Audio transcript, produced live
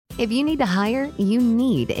If you need to hire, you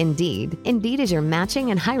need Indeed. Indeed is your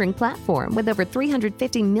matching and hiring platform with over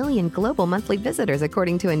 350 million global monthly visitors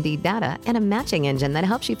according to Indeed data and a matching engine that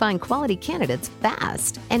helps you find quality candidates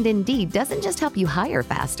fast. And Indeed doesn't just help you hire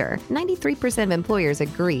faster. 93% of employers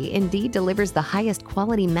agree Indeed delivers the highest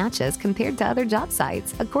quality matches compared to other job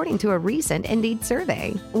sites, according to a recent Indeed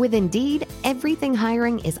survey. With Indeed, everything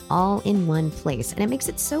hiring is all in one place, and it makes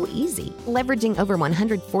it so easy. Leveraging over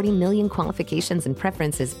 140 million qualifications and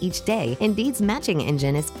preferences each day, Indeed's matching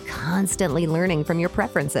engine is constantly learning from your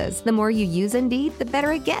preferences. The more you use Indeed, the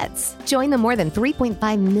better it gets. Join the more than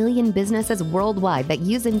 3.5 million businesses worldwide that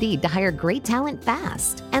use Indeed to hire great talent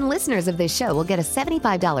fast. And listeners of this show will get a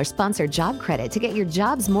 $75 sponsored job credit to get your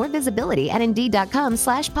jobs more visibility at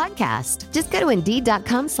Indeed.com/podcast. Just go to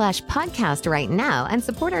Indeed.com/podcast right now and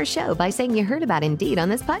support our show by saying you heard about Indeed on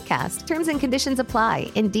this podcast. Terms and conditions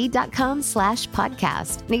apply.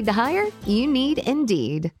 Indeed.com/podcast. Need to hire? You need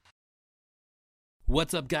Indeed.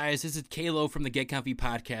 What's up, guys? This is Kalo from the Get Comfy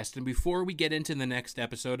Podcast, and before we get into the next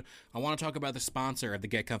episode, I want to talk about the sponsor of the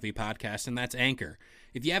Get Comfy Podcast, and that's Anchor.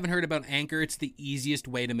 If you haven't heard about Anchor, it's the easiest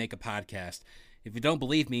way to make a podcast. If you don't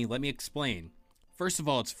believe me, let me explain. First of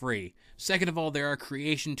all, it's free. Second of all, there are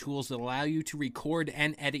creation tools that allow you to record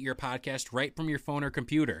and edit your podcast right from your phone or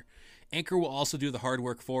computer. Anchor will also do the hard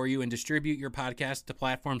work for you and distribute your podcast to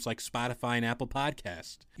platforms like Spotify and Apple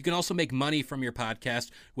Podcasts. You can also make money from your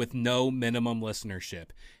podcast with no minimum listenership.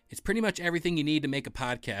 It's pretty much everything you need to make a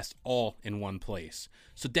podcast all in one place.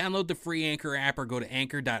 So download the free Anchor app or go to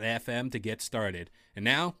anchor.fm to get started. And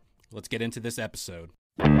now, let's get into this episode.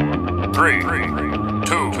 3, 2,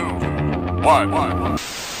 1.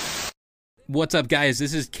 What's up, guys?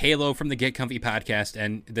 This is Kalo from the Get Comfy Podcast,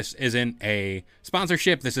 and this isn't a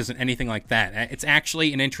sponsorship. This isn't anything like that. It's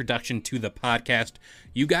actually an introduction to the podcast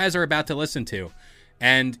you guys are about to listen to.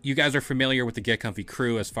 And you guys are familiar with the Get Comfy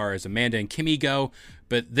crew as far as Amanda and Kimmy go,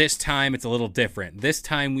 but this time it's a little different. This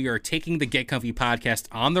time we are taking the Get Comfy Podcast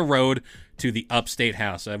on the road to the Upstate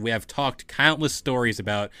House. We have talked countless stories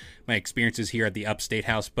about my experiences here at the Upstate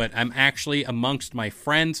House, but I'm actually amongst my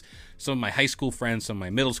friends, some of my high school friends, some of my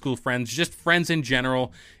middle school friends, just friends in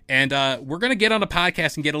general, and we're going to get on a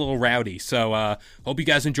podcast and get a little rowdy. So hope you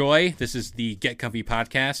guys enjoy. This is the Get Comfy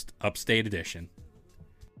Podcast, Upstate Edition.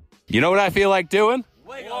 You know what I feel like doing?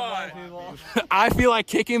 Wake up, white people. I feel like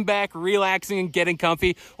kicking back, relaxing, and getting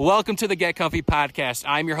comfy. Welcome to the Get Comfy Podcast.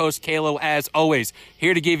 I'm your host, Kalo, as always,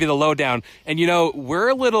 here to give you the lowdown. And, you know, we're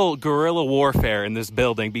a little guerrilla warfare in this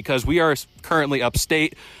building because we are currently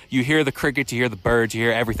upstate. You hear the crickets, you hear the birds, you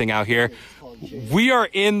hear everything out here. We are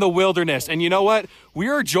in the wilderness. And you know what? We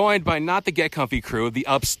are joined by not the Get Comfy crew, the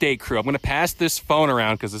Upstate crew. I'm going to pass this phone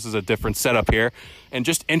around because this is a different setup here. And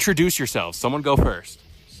just introduce yourselves. Someone go first.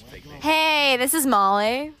 Hey, this is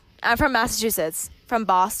Molly. I'm from Massachusetts. From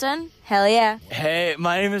Boston. Hell yeah. Hey,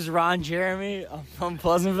 my name is Ron Jeremy. I'm from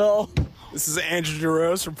Pleasantville. This is Andrew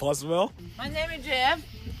DeRose from Pleasantville. My name is Jim.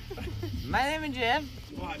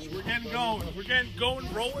 Watch, we're getting going. We're getting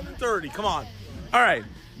going, rolling in 30. Come on. All right.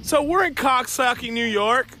 So we're in Coxsackie, New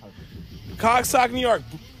York. Coxsackie, New York.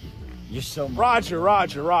 You're so Roger.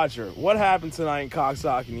 What happened tonight in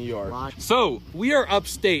Coxsackie, New York? So, we are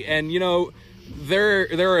upstate, and, you know, there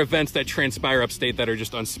are events that transpire upstate that are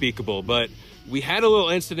just unspeakable, but we had a little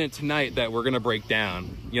incident tonight that we're going to break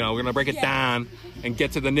down. You know, we're going to break it down and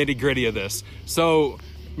get to the nitty-gritty of this. So,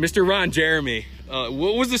 Mr. Ron Jeremy,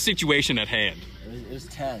 what was the situation at hand? It was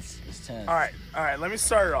tense. All right. Let me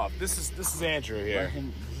start it off. This is Andrew here.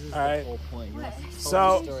 All right.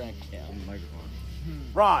 So,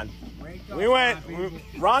 Ron,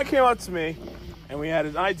 Ron came up to me, and we had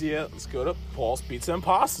an idea. Let's go to Paul's Pizza and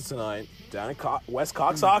Pasta tonight, down in West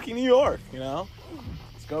Coxsackie, New York. You know,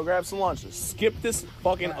 let's go grab some lunch. Let's skip this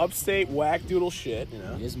fucking upstate whack doodle shit. You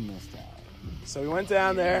know. You just missed out. So we went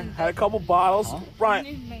down there, had a couple bottles.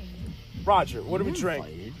 Roger, what do we drink?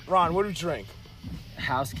 Ron, what do we drink?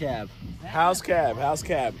 House cab.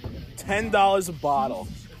 $10 a bottle.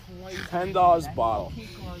 $10 a bottle.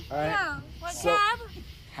 All right. Yeah, what cab?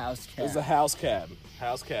 House cab. It was a house cab.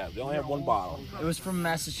 They only have one bottle. It was from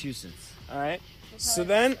Massachusetts. All right. So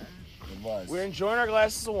then It was. we're enjoying our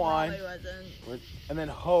glasses of wine, No, it wasn't. and then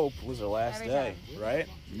Hope was her last day, right?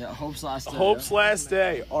 No, Hope's last day. Hope's last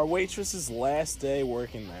day. Our waitress's last day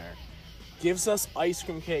working there. Gives us ice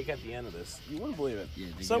cream cake at the end of this. You wouldn't believe it. Yeah,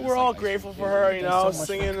 they So give we're us, all like, ice grateful cream for cake. her, you Thanks know, so much for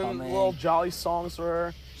singing coming. little jolly songs for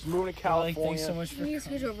her. She's moving to California. Thanks so much for Can you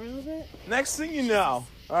switch over a little bit? Next thing you know,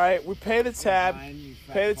 all right, we pay the tab.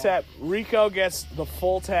 Rico gets the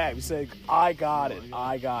full tab. He said, I got it.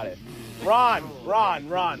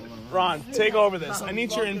 Ron, take over this. I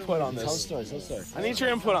need your input on this. Tell the story. I need your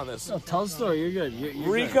input on this. No, tell the story. You're good.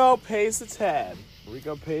 You're Rico pays the tab.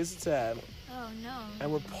 Oh no.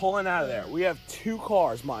 And we're pulling out of there. We have 2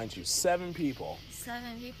 cars, mind you. 7 people.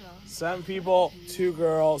 7 people, 2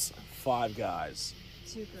 girls, 5 guys.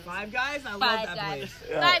 2 girls. 5 guys? I love 5 that guys. place.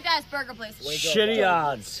 Yeah. 5 guys burger place. Shitty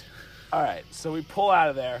odds. All right, so we pull out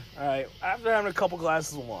of there. All right, after having a couple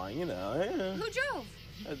glasses of wine, you know. Who drove?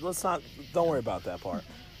 Don't worry about that part.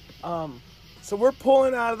 So we're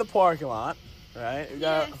pulling out of the parking lot, right? We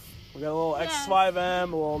got a little X5M, a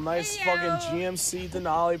little nice fucking GMC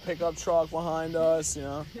Denali pickup truck behind us, you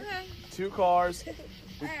know. Okay. 2 cars.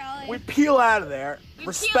 Alright, We peel out of there,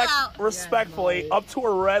 respectfully, up to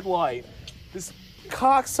a red light. This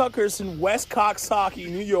cocksuckers in West Coxsackie,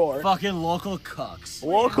 New York. Fucking local cucks.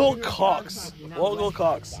 Local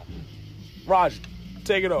cucks. Raj,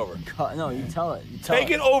 take it over. No, you tell it.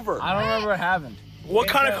 Take it over. I don't remember what happened. What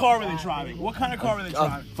kind of car were they driving? A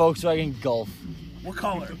Volkswagen Golf. What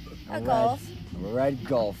color? A Golf. A red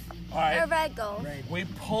Golf. All right. A red Golf. We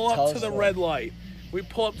pull Tell up to us the what. red light.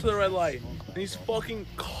 And these fucking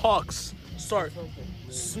cucks start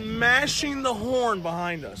smashing the horn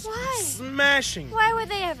behind us. Why? Smashing. Why would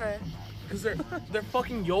they ever? Because they're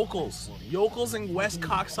fucking yokels. Yokels in West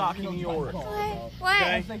Coxsackie, New York.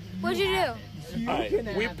 Why? Okay. What'd you do? All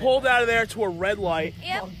right. We pulled out of there to a red light.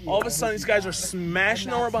 Yep. All of a sudden, these guys are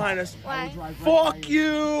smashing the horn behind us. Why? Fuck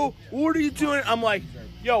you! What are you doing? I'm like,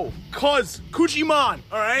 yo, Coochie Man,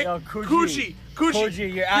 all right? Yo, Coochie. Coochie,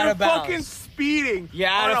 Coochie, you're out of bounds. Fucking speeding You're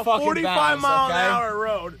out on of a fucking 45 bounds, mile an okay? hour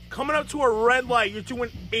road. Coming up to a red light, you're doing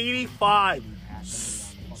 85.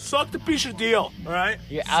 Suck the piece of deal, all right?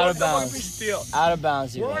 You're out of Suck the fucking bounds. piece of deal. Out of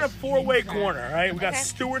bounds, you We're on a guys. 4-way corner, all right? We got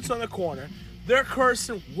Stewart's on the corner. They're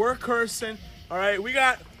cursing, we're cursing, all right? We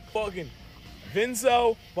got fucking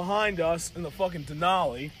Vinzo behind us in the fucking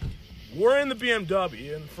Denali. We're in the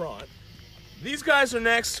BMW in front. These guys are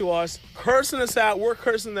next to us, cursing us out. We're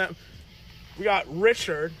cursing them. We got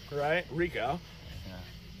Richard, right? Rico.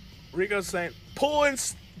 Rico's saying, pull in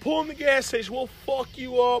the gas station. We'll fuck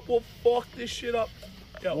you up. We'll fuck this shit up.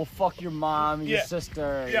 Yo, We'll fuck your mom, your Yeah.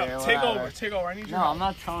 sister. yo, your take whatever. over. Take over. I need your No, help. I'm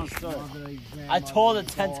not telling the story. I told it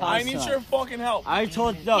 10 times. I need tonight. your fucking help. You tell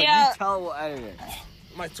it, we'll edit it.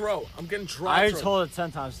 My throat. I'm getting dry. I already throat. told it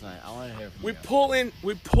 10 times tonight. I want to hear from We you.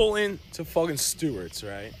 pull in to fucking Stewart's,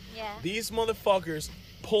 right? Yeah. These motherfuckers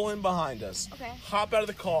pull in behind us. Okay. Hop out of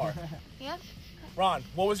the car. Yep. Ron,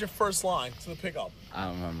 what was your first line to the pickup? I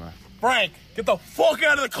don't remember. Frank, get the fuck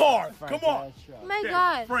out of the car. Come on. Oh my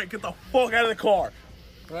God. Frank, get the fuck out of the car.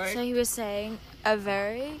 Right? So he was saying a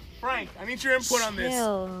very Frank, I need your input on this.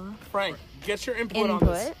 chill Frank, get your input on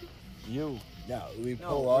this. input. You. No, we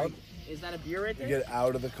pull up, Is that a beer right we get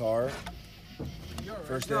out of the car.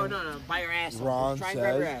 First thing, No. By your ass. Ron Try and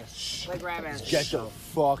grab your says, ass. Like grab ass. get the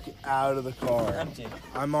fuck out of the car. Empty.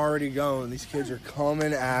 I'm already going. These kids are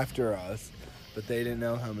coming after us, but they didn't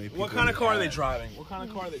know how many people. What kind of we car are they had. driving? What kind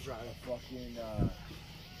of car are they driving? Fucking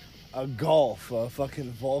a Golf, a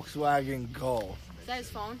fucking Volkswagen Golf, Is that his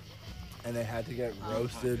phone? and they had to get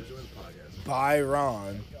roasted by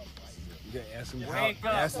Ron. You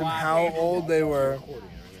gotta ask them how old they were.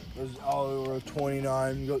 It was, they were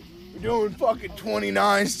 29. You go, you're doing fucking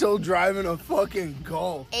 29, still driving a fucking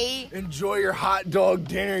Golf. 8. Enjoy your hot dog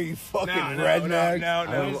dinner, you fucking redneck.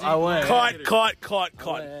 No. I went.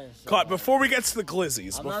 Cut. Before we get to the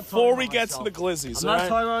glizzies. I'm not Before talking we about get to myself. the glizzies, I'm not all right?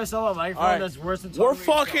 talking about myself on microphone. All right. That's worse than talking We're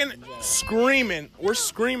about fucking yourself. screaming. We're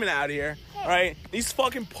screaming out here. All right? These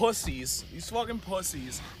fucking pussies.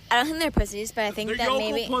 I don't think they're pussies, but I think They're that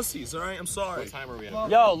yokel maybe. pussies, all right? I'm sorry. What time are we at?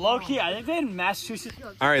 Yo, low key, I think they in Massachusetts.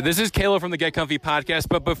 All right, this is Kayla from the Get Comfy podcast.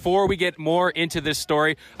 But before we get more into this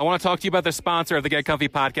story, I want to talk to you about the sponsor of the Get Comfy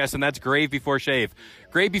podcast, and that's Grave Before Shave.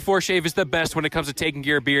 Grave Before Shave is the best when it comes to taking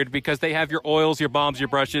care of your beard because they have your oils, your balms, your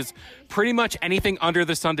brushes, pretty much anything under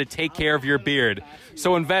the sun to take care of your beard.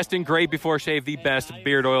 So invest in Grave Before Shave, the best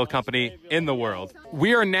beard oil company in the world.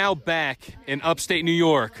 We are now back in upstate New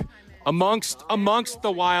York amongst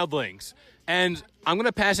the wildlings. And I'm going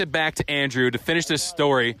to pass it back to Andrew to finish this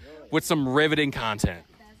story with some riveting content.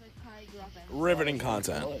 Riveting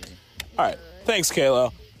content. All right. Thanks, Kayla.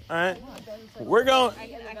 All right. We're going.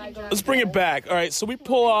 Let's bring it back. All right. So we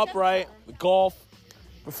pull up, right? The Golf.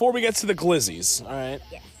 Before we get to the glizzies, all right?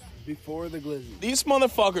 Before the glizzy. These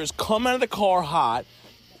motherfuckers come out of the car hot.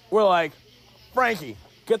 We're like, Frankie,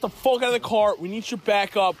 get the fuck out of the car. We need you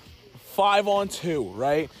back up 5-on-2,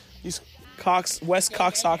 right? These West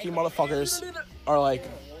Coxsackie motherfuckers are like,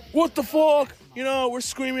 what the fuck? You know, we're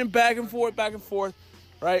screaming back and forth,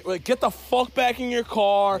 right? We're like, get the fuck back in your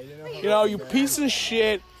car. You know, you piece of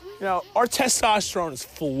shit. You know, our testosterone is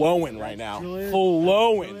flowing right now.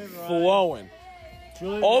 Flowing.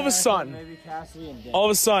 All of a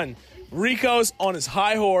sudden, Rico's on his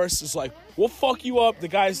high horse. Is like, we'll fuck you up. The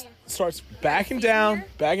guy starts backing down.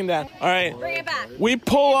 All right. Bring it back. We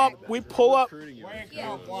pull up. We're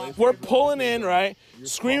pulling in, right?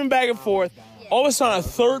 Screaming back and forth. All of a sudden, a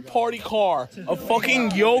third-party car of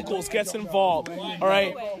fucking yokels gets involved. All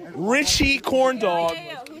right. Richie Corndog.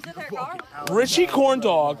 Who's the third car? Richie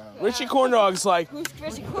Corndog's like, Who's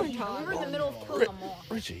Richie Corndog? We're in the middle of pulling them all.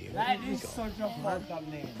 Richie. That is such a fucked up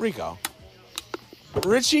name. Rico.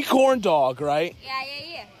 Richie Corndog, right?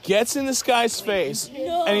 Yeah. Gets in this guy's face,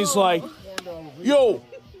 and he's like, yo.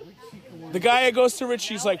 The guy that goes to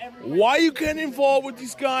Richie, he's like, why you getting involved with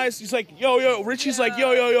these guys? He's like, yo. Richie's like,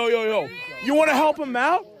 yo. You want to help him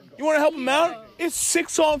out? It's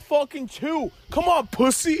 6-on-2. Come on,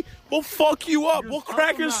 pussy. We'll fuck you up. We'll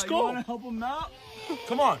crack your skull. You want to help him out?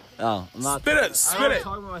 Come on. Oh, I'm not. Spit it. I'm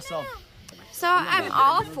talking about myself. So I'm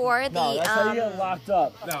all for the No, that's how you get locked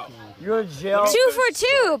up. No. You're in jail. 2 for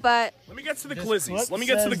 2, but Let me get to the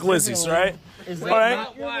glizzies, all right? Is All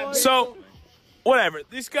that right? So, whatever.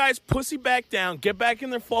 These guys pussy back down, get back in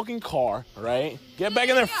their fucking car, right? Get back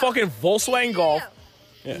in their fucking Volkswagen Golf.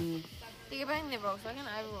 Yeah. do you bring the Volkswagen?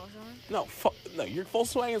 I have a Volkswagen. No, your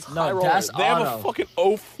Volkswagen is No, high roller. that's They have a auto. fucking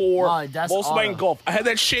 04 No, that's Volkswagen auto. Golf. I had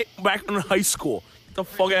that shit back in high school. Get the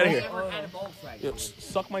fuck out of here. Yo,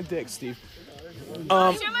 suck my dick, Steve. Show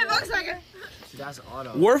my Volkswagen. That's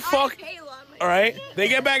auto. We're fucking. All right. They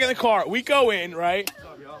get back in the car. We go in, right?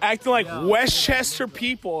 Acting like Westchester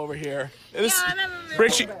people over here. This,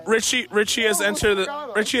 Richie has entered the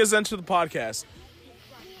podcast,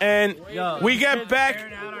 and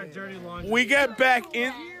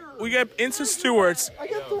we get into Stewart's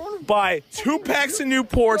by 2 packs of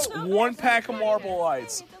Newports, 1 pack of Marble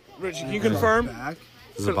Lights. Richie, can you confirm?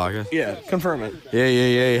 Is it podcast? Yeah, confirm it.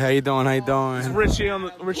 Yeah. How you doing? Richie on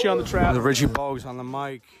the trap. The Richie Bogues on the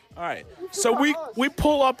mic. All right, so we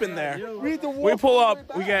pull up in there. We pull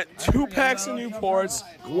up. We get 2 packs of Newports,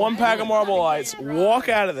 1 pack of Marble Lights. Walk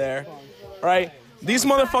out of there, right? These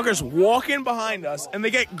motherfuckers walk in behind us, and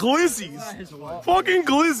they get glizzies, fucking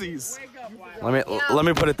glizzies. Let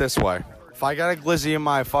me put it this way: if I got a glizzy in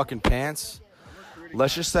my fucking pants,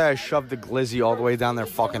 let's just say I shoved the glizzy all the way down their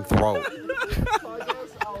fucking throat.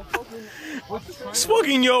 It's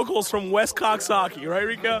fucking yokels from West Coxsackie, right,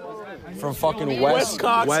 Rico? From fucking West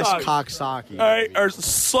Coxsackie. All right, are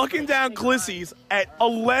sucking down glizzies at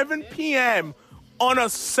 11 p.m. on a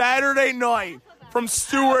Saturday night from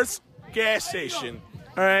Stewart's gas station.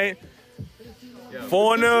 All right.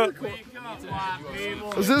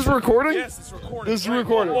 Is this recording? Yes, it's recording. This is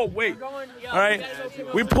recording. Oh, wait. All right.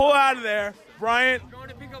 We pull out of there. Brian,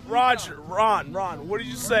 Roger, Ron, what did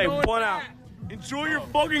you say? We pull out. Enjoy your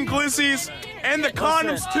fucking glizzies and the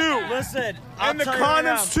condoms too. Listen, And the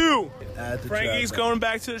condoms too. At the Frankie's trap going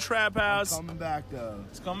back to the trap house. house. Coming back though.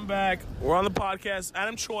 It's coming back. We're on the podcast.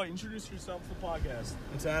 Adam Choi, introduce yourself to the podcast.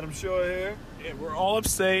 It's Adam Shaw here. Yeah, we're all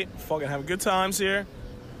upstate. Fucking having good times here.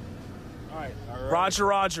 All right.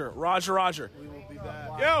 Roger. We will be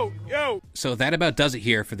back. Yo. So that about does it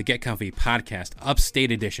here for the Get Comfy podcast,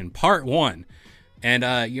 Upstate Edition, Part 1.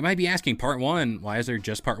 And you might be asking, Part 1, why is there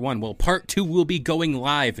just Part 1? Well, Part 2 will be going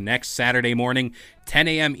live next Saturday morning, 10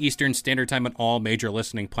 a.m. Eastern Standard Time on all major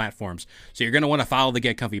listening platforms. So you're going to want to follow the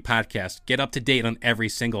Get Comfy podcast. Get up to date on every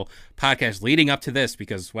single podcast leading up to this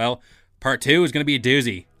because, well, Part 2 is going to be a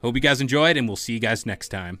doozy. Hope you guys enjoyed, and we'll see you guys next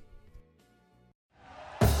time.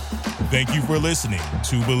 Thank you for listening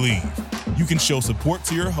to Believe. You can show support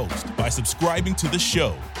to your host by subscribing to the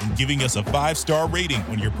show and giving us a 5-star rating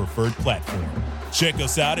on your preferred platform. Check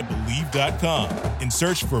us out at Believe.com and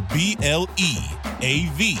search for BLEAV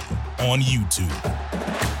on YouTube.